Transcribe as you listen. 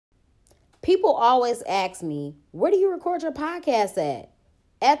People always ask me, where do you record your podcast at?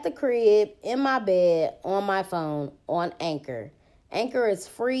 At the crib, in my bed, on my phone, on Anchor. Anchor is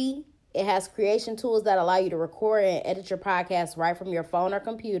free. It has creation tools that allow you to record and edit your podcast right from your phone or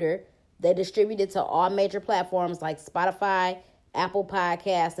computer. They distribute it to all major platforms like Spotify, Apple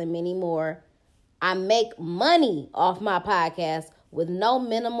Podcasts, and many more. I make money off my podcast with no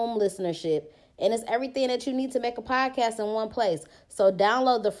minimum listenership. And it's everything that you need to make a podcast in one place. So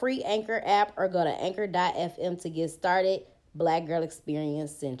download the free Anchor app or go to anchor.fm to get started. Black Girl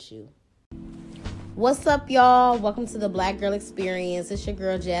Experience sent you. What's up, y'all? Welcome to the Black Girl Experience. It's your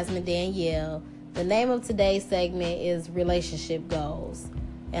girl, Jasmine Danielle. The name of today's segment is Relationship Goals.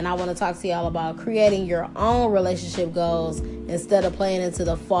 And I want to talk to y'all about creating your own relationship goals instead of playing into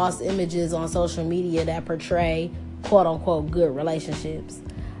the false images on social media that portray quote-unquote good relationships.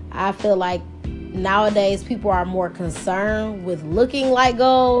 I feel like nowadays people are more concerned with looking like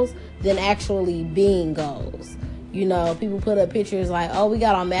goals than actually being goals. You know, people put up pictures like, oh, we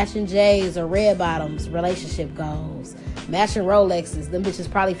got on matching J's or red bottoms, relationship goals. Matching Rolexes, them bitches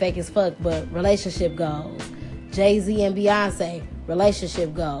probably fake as fuck, but relationship goals. Jay-Z and Beyonce,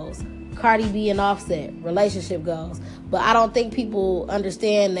 relationship goals. Cardi B and Offset, relationship goals. But I don't think people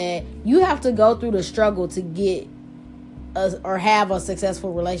understand that you have to go through the struggle to get or have a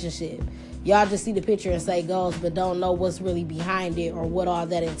successful relationship. Y'all just see the picture and say goals, but don't know what's really behind it or what all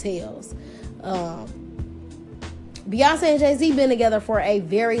that entails. Beyonce and Jay-Z been together for a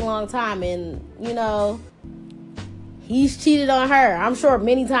very long time, and you know, he's cheated on her, I'm sure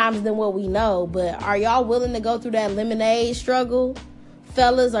many times than what we know. But are y'all willing to go through that lemonade struggle?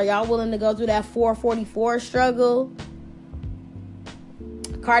 Fellas, are y'all willing to go through that 444 struggle?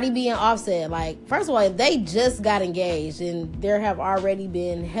 Cardi B and Offset, like, first of all, they just got engaged and there have already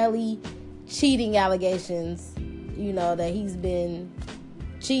been helly cheating allegations, you know, that he's been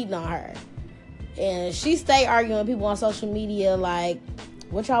cheating on her. And she stay arguing with people on social media like,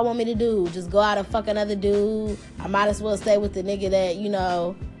 what y'all want me to do? Just go out and fuck another dude? I might as well stay with the nigga that, you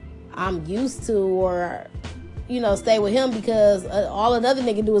know, I'm used to, or, you know, stay with him because all another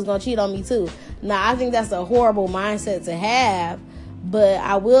nigga do is gonna cheat on me too. Now, I think that's a horrible mindset to have. But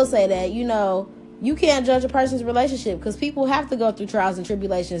I will say that, you know, you can't judge a person's relationship because people have to go through trials and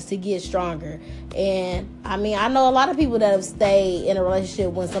tribulations to get stronger. And, I mean, I know a lot of people that have stayed in a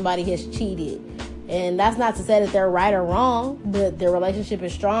relationship when somebody has cheated. And that's not to say that they're right or wrong, but their relationship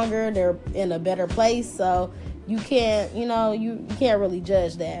is stronger. They're in a better place. So you can't, you know, you can't really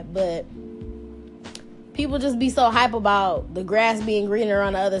judge that. But people just be so hype about the grass being greener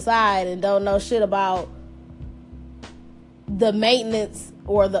on the other side and don't know shit about the maintenance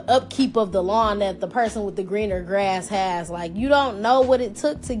or the upkeep of the lawn that the person with the greener grass has. Like, you don't know what it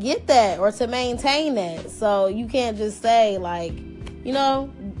took to get that or to maintain that. So you can't just say, like, you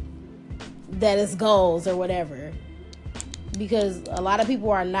know, that it's goals or whatever, because a lot of people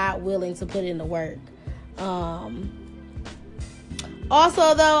are not willing to put in the work.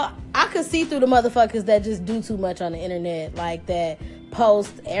 Also, though, I could see through the motherfuckers that just do too much on the internet, like that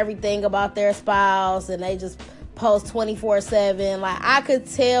post everything about their spouse and they just post 24/7. Like, I could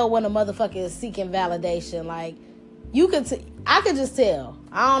tell when a motherfucker is seeking validation. Like, I could just tell.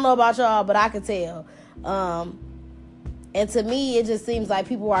 I don't know about y'all, but I could tell. And to me, it just seems like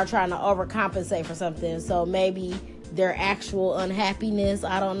people are trying to overcompensate for something. So maybe their actual unhappiness,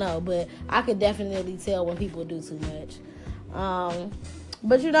 I don't know. But I could definitely tell when people do too much.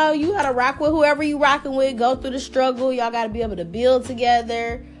 But, you know, you got to rock with whoever you rocking with. Go through the struggle. Y'all got to be able to build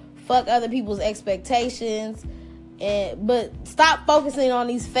together. Fuck other people's expectations. But stop focusing on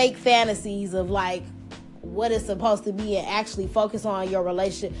these fake fantasies of, like, what it's supposed to be, and actually focus on your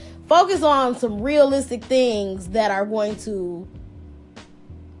relationship. Focus on some realistic things that are going to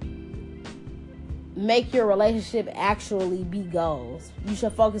make your relationship actually be goals. You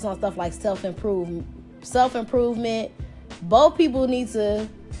should focus on stuff like self-improvement. Both people need to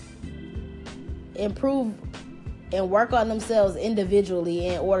improve and work on themselves individually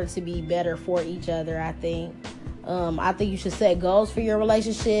in order to be better for each other, I think. I think you should set goals for your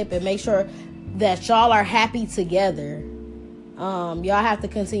relationship and make sure that y'all are happy together. Y'all have to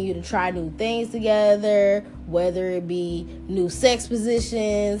continue to try new things together, whether it be new sex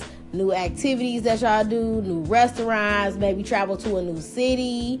positions, new activities that y'all do, new restaurants, maybe travel to a new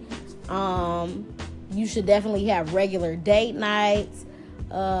city. You should definitely have regular date nights.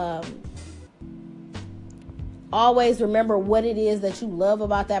 Always remember what it is that you love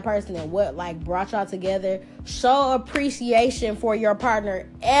about that person and what, like, brought y'all together. Show appreciation for your partner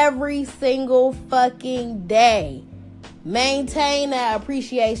every single fucking day. Maintain that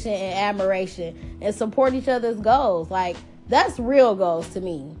appreciation and admiration and support each other's goals. Like, that's real goals to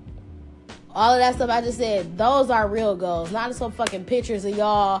me. All of that stuff I just said, those are real goals. Not some fucking pictures of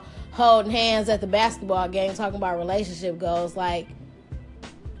y'all holding hands at the basketball game talking about relationship goals. Like,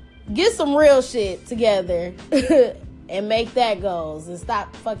 get some real shit together and make that goals. And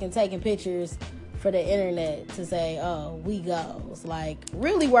stop fucking taking pictures for the internet to say, oh, we goals. Like,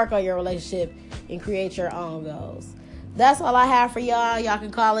 really work on your relationship and create your own goals. That's all I have for y'all. Y'all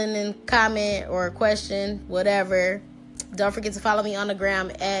can call in and comment or question, whatever. Don't forget to follow me on the gram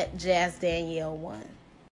at JazzDanielle1.